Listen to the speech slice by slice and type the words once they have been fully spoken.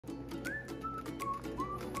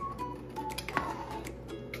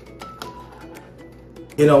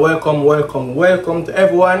welcome to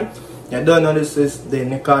everyone. You don't know this is the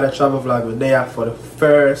Nikada travel vlog. We're there for the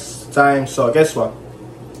first time. So guess what?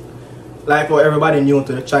 Like how everybody new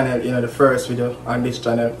to the channel, the first video on this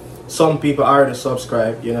channel, some people already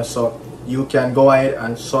subscribed, so you can go ahead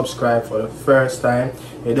and subscribe for the first time.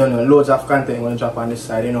 You don't know loads of content you want to drop on this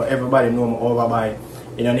side. Everybody know me over by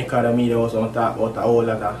Nikada Media also on talk about all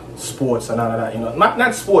of the sports and all of that,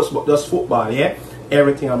 not sports but just football, yeah,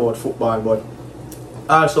 everything about football. But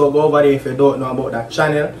also go over there if you don't know about that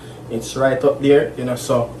channel, it's right up there,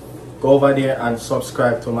 so go over there and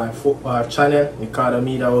subscribe to my football channel, Nikada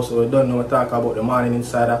Media. Also, we don't know talk about the Morning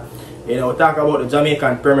Insider, talk about the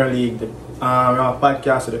Jamaican Premier League, the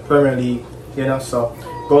podcast of the Premier League, so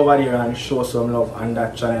go over there and show some love on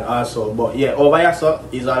that channel also. But yeah, over here so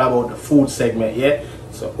is all about the food segment, yeah.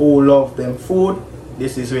 So who love them food,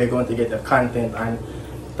 this is where you're going to get the content. And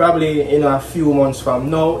probably in a few months from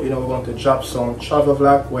now, we're going to drop some travel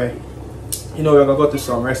vlog where we're going to go to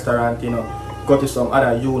some restaurant, go to some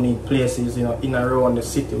other unique places, in and around the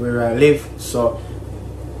city where I live. So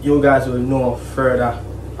you guys will know further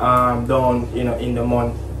down, in the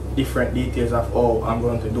month, different details of how I'm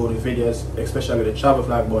going to do the videos, especially the travel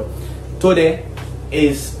vlog. But today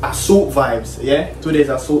is a soup vibes, yeah. Today is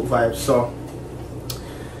a soup vibes. So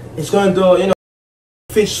it's going to,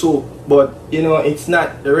 fish soup, but it's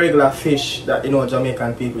not the regular fish that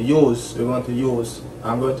Jamaican people use. I'm going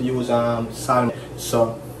to use salmon.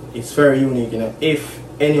 So it's very unique. If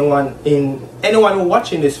anyone who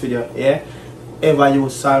watching this video, yeah, ever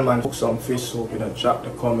use salmon cook some fish soup, drop the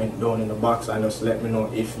comment down in the box and just let me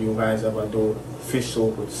know if you guys ever do fish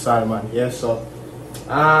soup with salmon. Yeah, so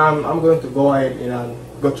I'm going to go ahead and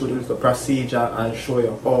go through the little procedure and show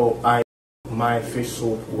you how I my fish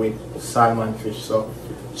soup with salmon fish. So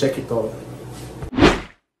check it out.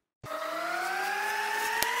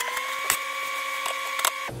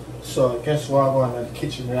 So guess what, I'm going to the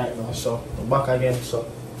kitchen right now. So I'm back again. So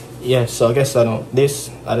yeah, so I guess this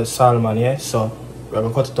are the salmon, yeah. So we're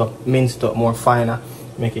gonna cut it up, mince it up more finer,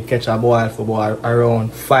 make it catch a boil for about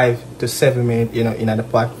around 5 to 7 minutes, in the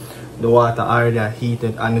pot. The water already are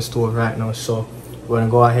heated on the stove right now. So we're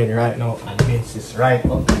gonna go ahead right now and mince this right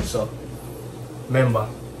up. So remember,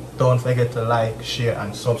 don't forget to like, share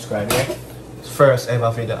and subscribe, yeah. First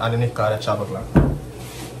ever video on the Nikada travel vlog.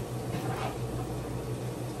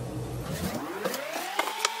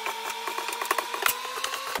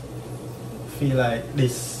 Feel like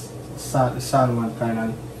this salmon kind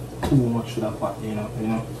of too much to the pot,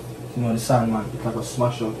 the salmon it can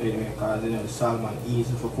smash out anyway, because the salmon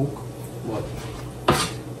easy for cook, but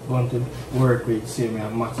going to work with same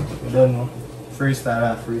and max it up. You don't know,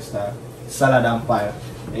 freestyle, salad and pile.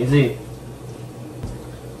 Is it?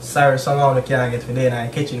 Sorry, somehow you can't get today in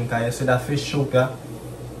the kitchen because you see that fish soup, yeah,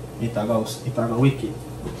 it go wicked.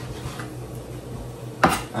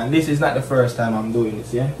 And this is not the first time I'm doing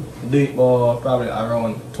this, yeah. I do it probably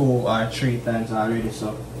around 2 or 3 times already,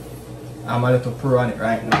 so I'm a little pro on it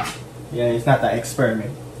right now. Yeah, it's not an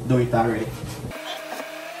experiment. Do it already.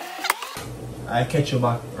 I catch you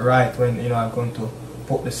back right when I'm going to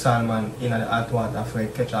put the salmon in the hot water for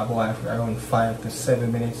it catch a boil for around 5 to 7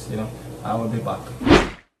 minutes. I will be back.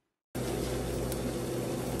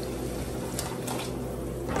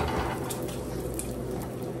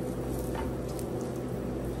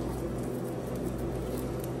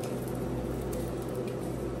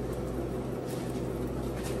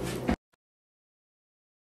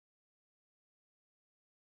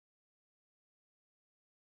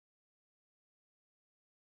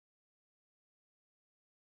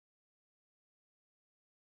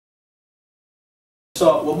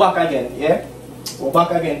 So we're back again, yeah? We're back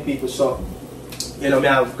again, people. So, we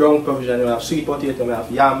have ground provision, we have sweet potato, we have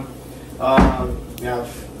yam, we have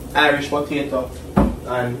Irish potato,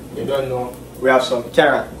 and you don't know, we have some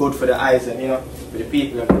carrot, good for the eyes and, for the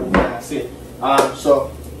people who can see. So,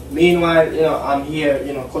 meanwhile, I'm here,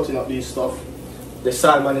 cutting up this stuff. The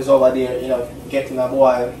salmon is over there, getting a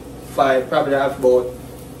boil. Probably have about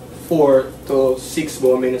 4 to 6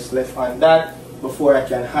 more minutes left on that before I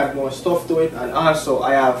can add more stuff to it. And also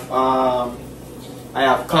I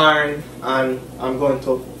have corn, and I'm going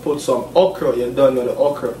to put some okra. You don't know the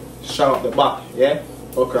okra, strong up the back, yeah.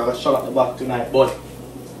 Okra will strong up the back tonight. But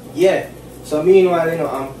yeah, so meanwhile,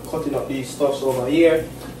 I'm cutting up these stuffs over here.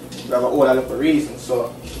 We have a whole lot of reason.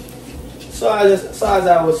 So as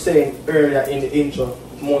I was saying earlier in the intro,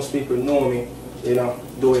 most people know me,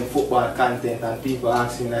 doing football content, and people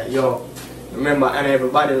asking like, yo, remember, and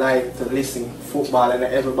everybody like to listen football, and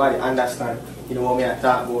everybody understand, what me I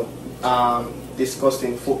talk about,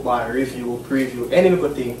 discussing football, review, preview, any little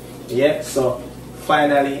thing, yeah. So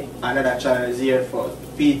finally, another channel is here for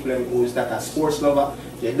people who's that a sports lover,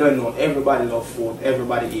 you don't know everybody love food,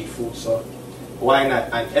 everybody eat food, so why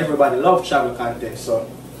not? And everybody love travel content, so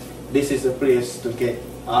this is the place to get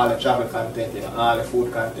all the travel content, you know, all the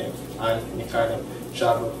food content, and the kind of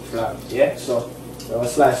travel vlog. Yeah, so we're gonna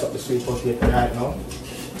slice up the sweet potato right now.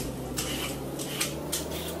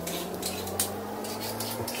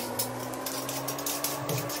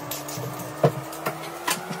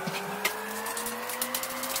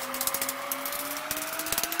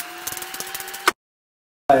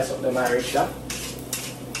 Slice up the Irish, yeah.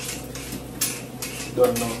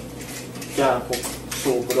 Don't know. Can't cook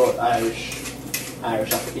soup without Irish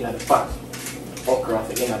have to in the pot. Okra have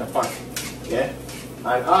to in the pot. Yeah.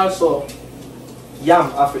 And also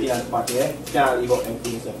yam have to in the pot, yeah. Can't leave out them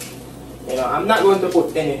things there. You know, I'm not going to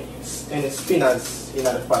put any spinach in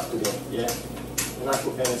the pot today, yeah. I'm not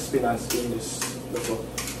put any spinach in this little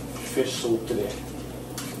fish soup today.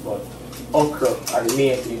 But okra are the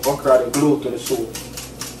main thing. Okra are the glue to the soup.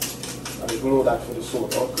 And the glue that for the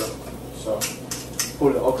soup, okra. So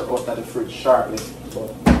pull the okra out of the fridge shortly.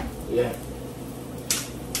 But yeah.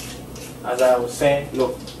 As I was saying,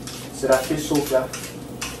 look, see that fish soup here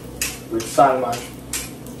with salmon,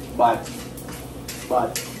 bad.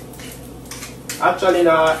 Actually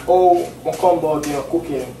now, how I come about, you know,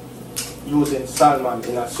 cooking using salmon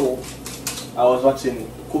in a soup, I was watching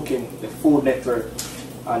Cooking the Food Network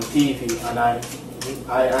on TV, and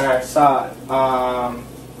I saw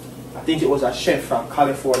I think it was a chef from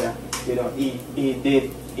California. You know,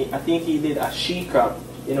 I think he did a she crab.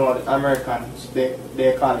 You know, the Americans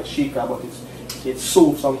they call it she crab, but it's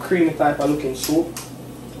soup, some creamy type of looking soup,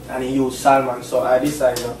 and he used salmon. So I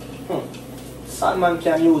decided, salmon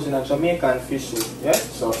can use in a Jamaican fish soup. Yeah,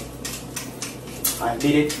 so I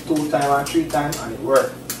did it 2 times or 3 times, and it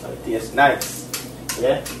worked. And it tastes nice.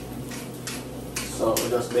 Yeah. So we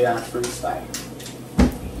just lay on freestyle.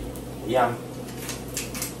 Yum.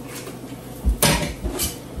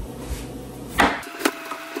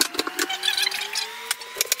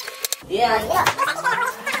 Yeah.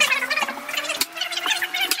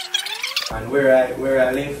 And where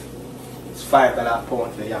I live, it's $5 a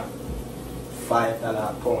pound for yam. $5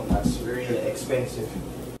 a pound. That's really expensive.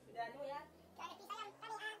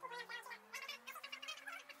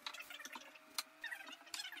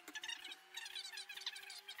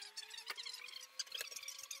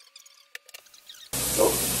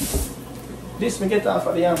 So this we get off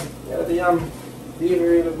of the yam. Yeah, the yam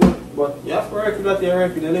really good. But you have to work with what you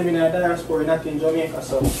work with. You live in a diaspora, not in Jamaica,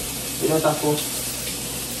 so you don't have to,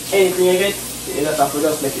 anything you get, you don't have to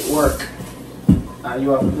just make it work. And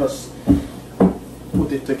you have to just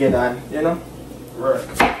put it together and, you know, work.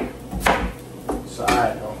 So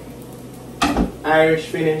alright now. Irish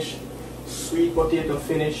finish, sweet potato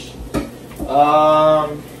finish.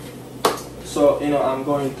 So, you know, I'm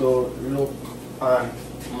going to look on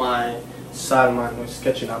my salmon. We're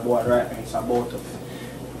sketching a board right now. It's about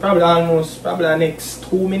probably the next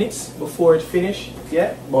 2 minutes before it finish,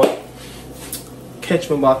 yeah. But catch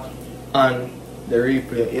me back on the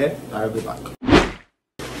replay, yeah. I'll be back.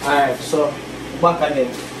 Alright, so back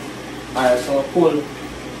again. Alright, so I pull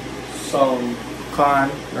some corn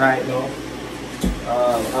right now.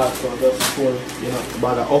 Also just pull, you know, a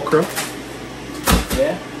bag of okra,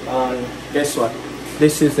 yeah. And guess what?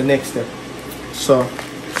 This is the next step. So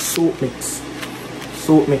soup mix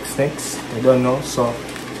next. I don't know. So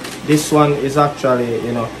this one is actually,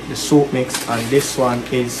 you know, the soup mix, and this one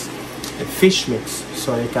is the fish mix.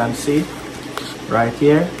 So you can see right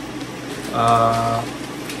here.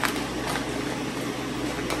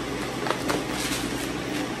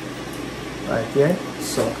 Right here.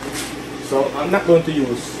 So I'm not going to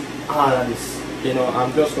use all of this. You know,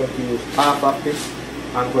 I'm just going to use half of this.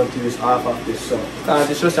 I'm going to use half of this. So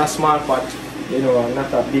it's just a small pot. You know,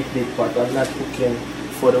 not a big pot. I'm not cooking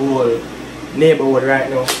for the whole neighborhood right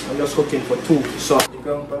now. I'm just cooking for 2. So the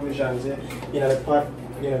ground provisions, yeah, you know, the pot,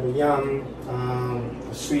 you know, the yam,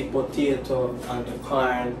 the sweet potato, and the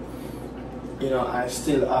corn. You know, I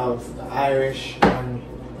still have the Irish and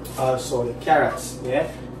also the carrots.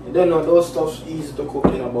 Yeah, you don't know, those stuff's easy to cook,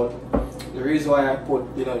 you know, but the reason why I put,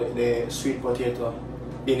 you know, the sweet potato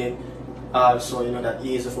in it, also, you know, that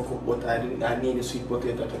easy for cook, but I need the sweet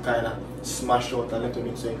potato to kind of smash out a little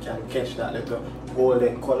bit so it can catch that little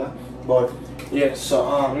golden color. But yeah,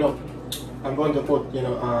 so look, I'm going to put, you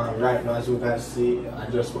know, right now, as you guys see, I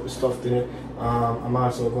just put the stuff in it. I'm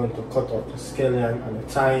also going to cut out the scallion and the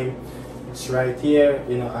thyme. It's right here.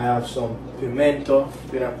 You know, I have some pimento,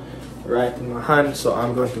 you know, right in my hand. So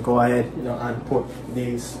I'm going to go ahead, you know, and put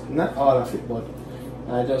these, not all of it, but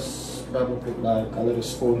I just probably put like a little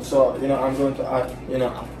spoon. So, you know, I'm going to add, you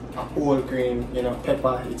know, a whole grain, you know,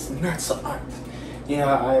 pepper. It's not so hot.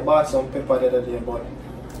 Yeah, I bought some pepper the other day, but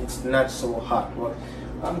it's not so hot. But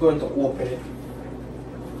I'm going to open it,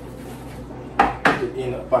 put it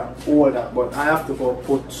in a pot, all that. But I have to go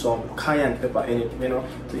put some cayenne pepper in it, you know,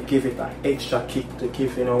 to give it an extra kick, to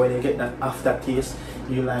give, you know, when you get that aftertaste,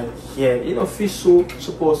 you like, yeah, you know, fish soup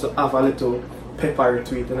supposed to have a little pepper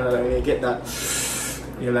to it, you know, like when you get that,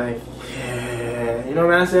 you're like, yeah, you know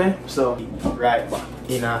what I'm saying? So, right back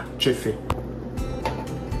in a jiffy.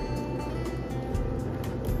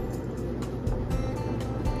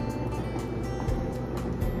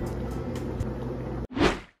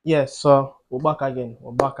 Yes, so we're back again.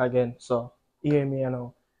 We're back again. So hear me, you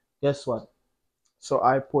know. Guess what? So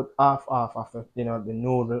I put half of the, you know, the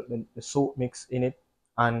noodle, the soup mix in it,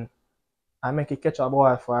 and I make it catch a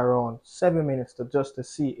boil for around 7 minutes to just to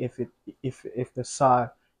see if the salt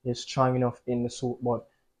is strong enough in the soup. But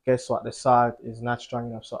guess what? The salt is not strong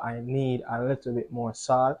enough, so I need a little bit more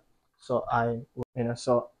salt. So you know,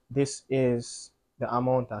 so this is the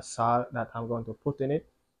amount of salt that I'm going to put in it.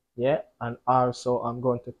 Yeah, and also I'm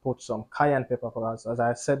going to put some cayenne pepper because, as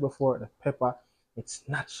I said before, the pepper, it's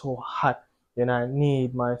not so hot. Then I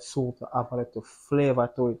need my soup to have a little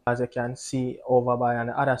flavor to it. As you can see over by on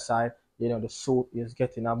the other side, you know, the soup is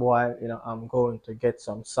getting a boil. You know, I'm going to get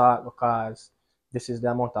some salt because this is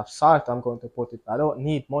the amount of salt I'm going to put it. I don't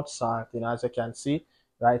need much salt, you know, as you can see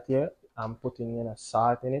right here. I'm putting in a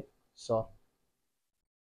salt in it. So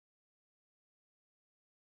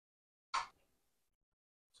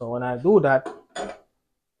when I do that,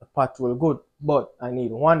 the pot will good. But I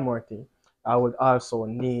need one more thing. I would also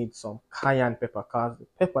need some cayenne pepper because the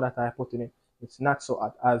pepper that I put in it, it's not so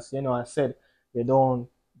hot. As you know, I said, you don't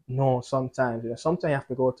know sometimes. You know, sometimes you have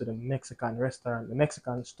to go to the Mexican restaurant, the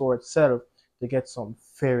Mexican store itself to get some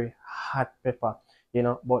very hot pepper. You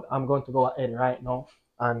know, but I'm going to go ahead right now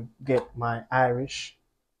and get my Irish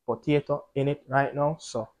potato in it right now.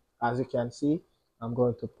 So as you can see, I'm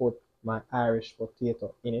going to put my Irish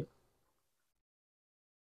potato in it.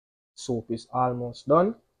 Soup is almost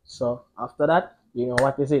done. So after that, you know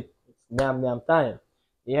what is it? It's damn time.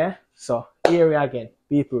 Yeah. So here we are again.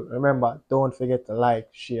 People, remember, don't forget to like,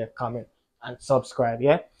 share, comment, and subscribe.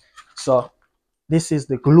 Yeah. So this is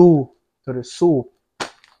the glue to the soup.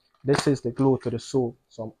 This is the glue to the soup.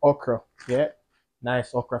 Some okra. Yeah.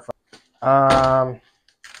 Nice okra. Um,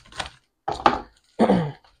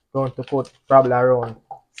 going to put probably around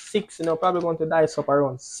six. You know, probably going to dice up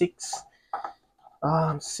around six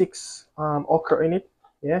okra in it.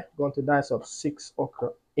 Yeah, going to dice up six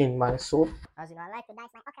okra in my soup. As you know, I like to dice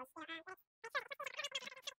my okra.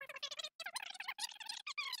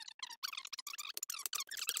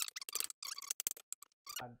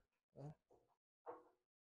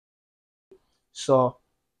 So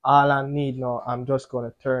all I need now, I'm just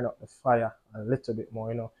gonna turn up the fire a little bit more.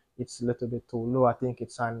 You know, it's a little bit too low. I think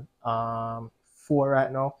it's on 4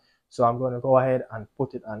 right now. So I'm gonna go ahead and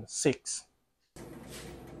put it on 6.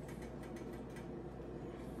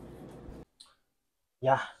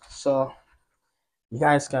 Yeah, so you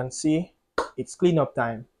guys can see it's cleanup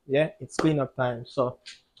time. Yeah, it's cleanup time. So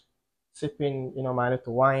sipping, you know, my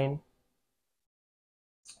little wine.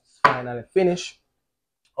 It's finally finished.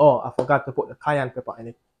 Oh, I forgot to put the cayenne pepper in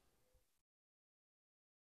it.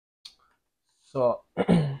 So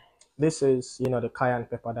this is, you know, the cayenne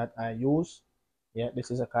pepper that I use. Yeah, this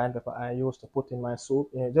is a cayenne pepper I use to put in my soup.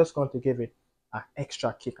 You know, just going to give it an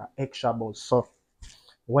extra kick, an extra buzz. So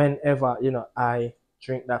whenever, you know, I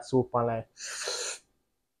drink that soup and like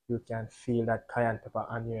you can feel that cayenne pepper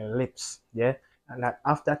on your lips. Yeah, and that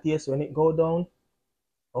aftertaste when it go down,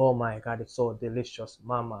 oh my god, it's so delicious,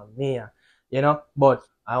 mama mia. You know, but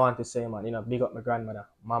I want to say, man, you know, big up my grandmother,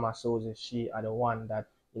 Mama Susie. She are the one that,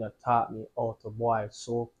 you know, taught me how to boil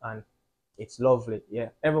soup, and it's lovely. Yeah,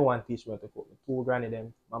 everyone teach me how to cook. My two granny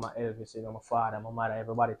them, Mama Elvis, you know, my father, my mother,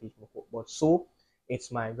 everybody teach me to cook. But soup,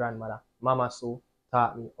 it's my grandmother, Mama Sue,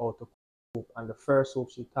 taught me how to cook. And the first soup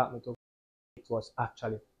she taught me to cook, it was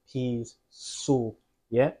actually peas soup.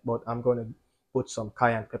 Yeah, but I'm gonna put some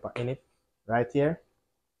cayenne pepper in it right here.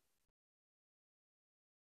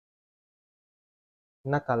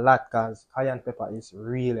 Not a lot because cayenne pepper is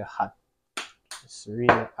really hot. It's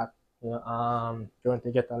really hot. You know, going to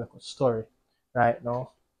get a little story right now.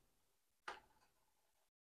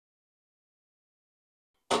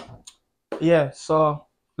 Yeah, so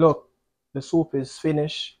look, the soup is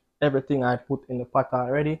finished. Everything I put in the pot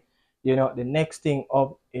already. You know, the next thing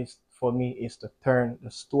up is for me is to turn the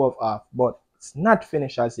stove off, but it's not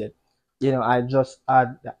finished as yet. You know, I just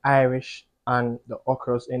add the Irish and the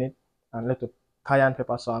okras in it and little cayenne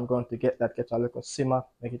pepper. So I'm going to get that, get a little simmer,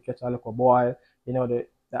 make it get a little boil. You know,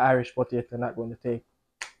 the Irish potato not going to take,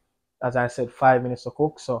 as I said, 5 minutes to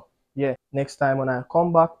cook. So yeah, next time when I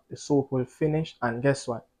come back, the soup will finish, and guess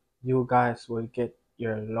what? You guys will get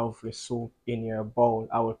your lovely soup in your bowl.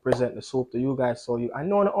 I will present the soup to you guys, so I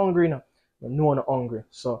know I'm hungry now. I know I'm hungry,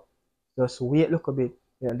 so just wait, look a bit.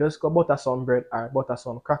 Just go butter some bread or butter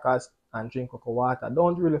some crackers and drink cocoa water.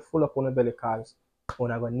 Don't really full up on the belly, cause you're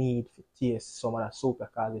gonna need to taste some of the soup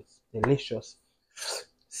because it's delicious,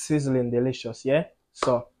 sizzling delicious. Yeah.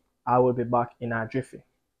 So I will be back in a jiffy.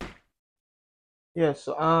 Yeah.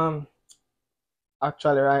 So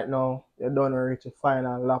actually right now you don't reach the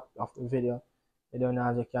final lap of the video. You don't know,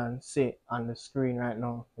 as you can see on the screen right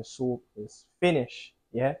now, the soup is finished.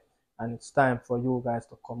 Yeah. And it's time for you guys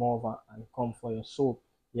to come over and come for your soup.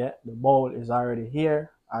 Yeah, the bowl is already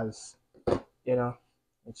here, as you know,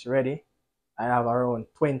 it's ready. I have around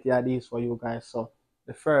 20 of these for you guys. So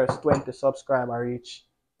the first 20 subscriber reach,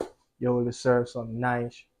 you will be served some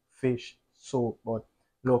nice fish soup. But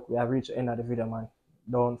look, we have reached the end of the video, man.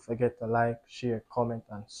 Don't forget to like, share, comment,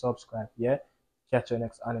 and subscribe. Yeah, catch you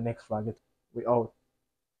next on the next vlog. We out.